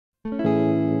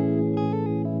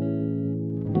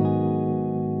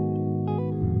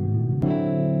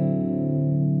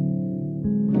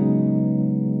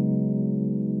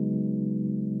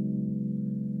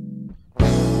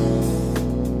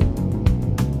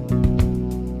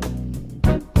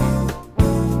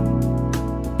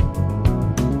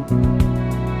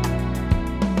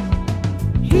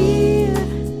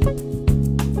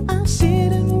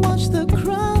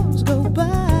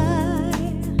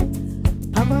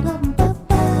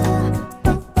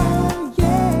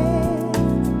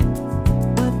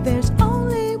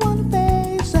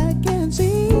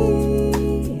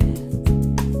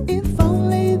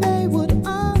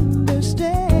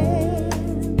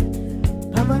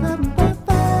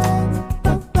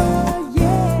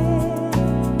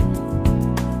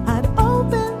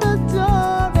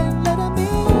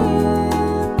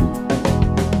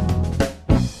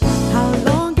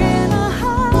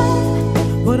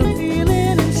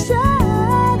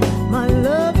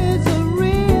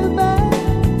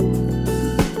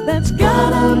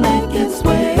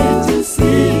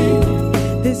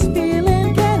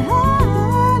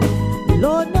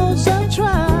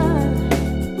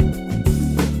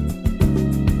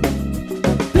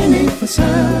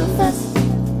surface.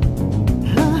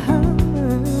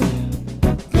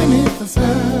 Beneath the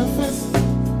surface.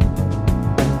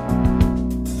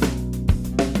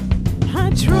 I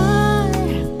try,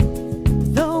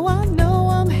 though I know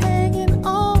I'm hanging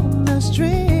on the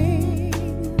string.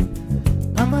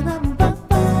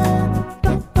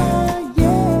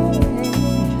 Yeah.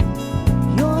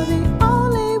 You're the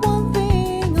only one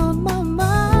thing on my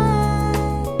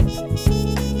mind.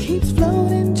 Keeps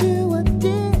floating to a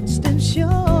distant shore.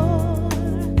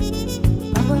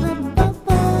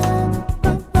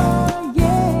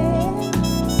 Yeah.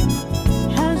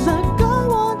 As I go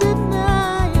on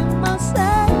denying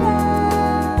myself,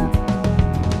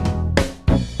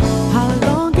 how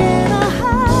long can I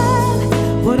hide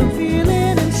what I'm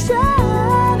feeling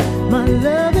inside? My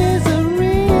love is a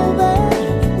river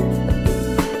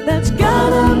that's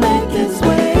gotta make its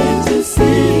way to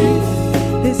sea.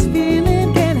 This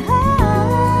feeling can't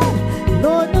hide.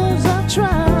 Lord knows I've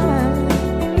tried.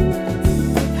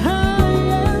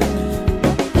 Yeah.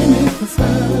 Beneath the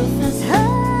surface.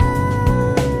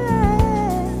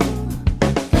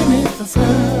 Beneath the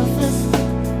surface.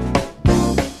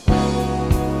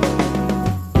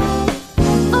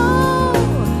 Oh,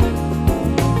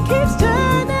 keeps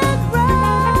turning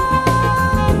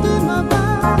round in my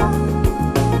mind.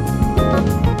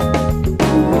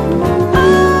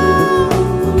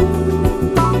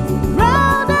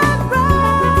 Round and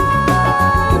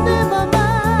round in my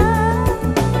mind.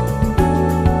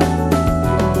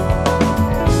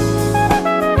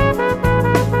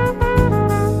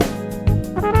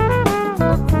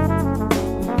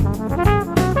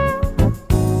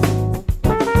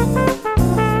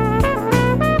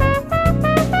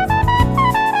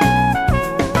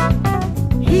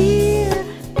 Here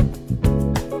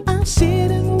I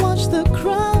sit and watch the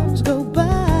crowds go by.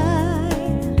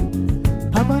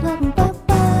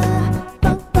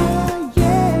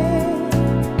 Yeah.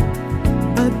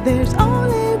 But there's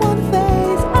only one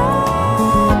face I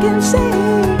can see.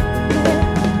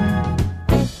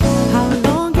 How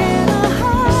long can I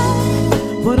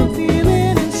hide what I'm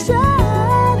feeling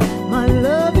inside? My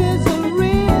love is a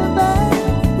river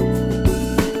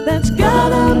that's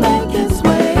gotta make its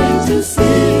way to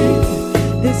sea.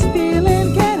 This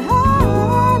feeling can't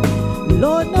hide.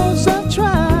 Lord knows I've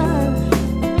tried.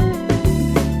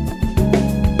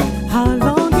 How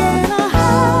long can I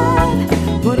hide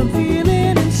what I'm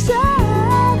feeling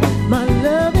inside? My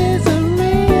love is a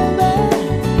river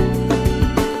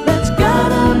that's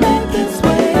gotta make its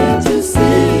way to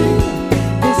sea.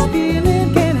 This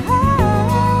feeling can't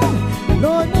hide.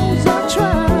 Lord knows I've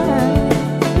tried.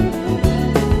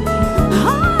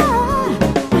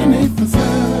 Beneath the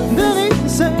surface. Beneath the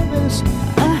surface.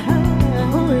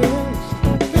 Oh yes.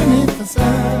 Beneath the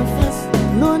surface.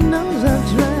 Lord knows I've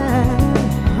tried.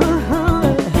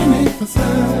 Beneath the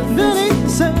surface. Beneath the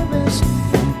surface.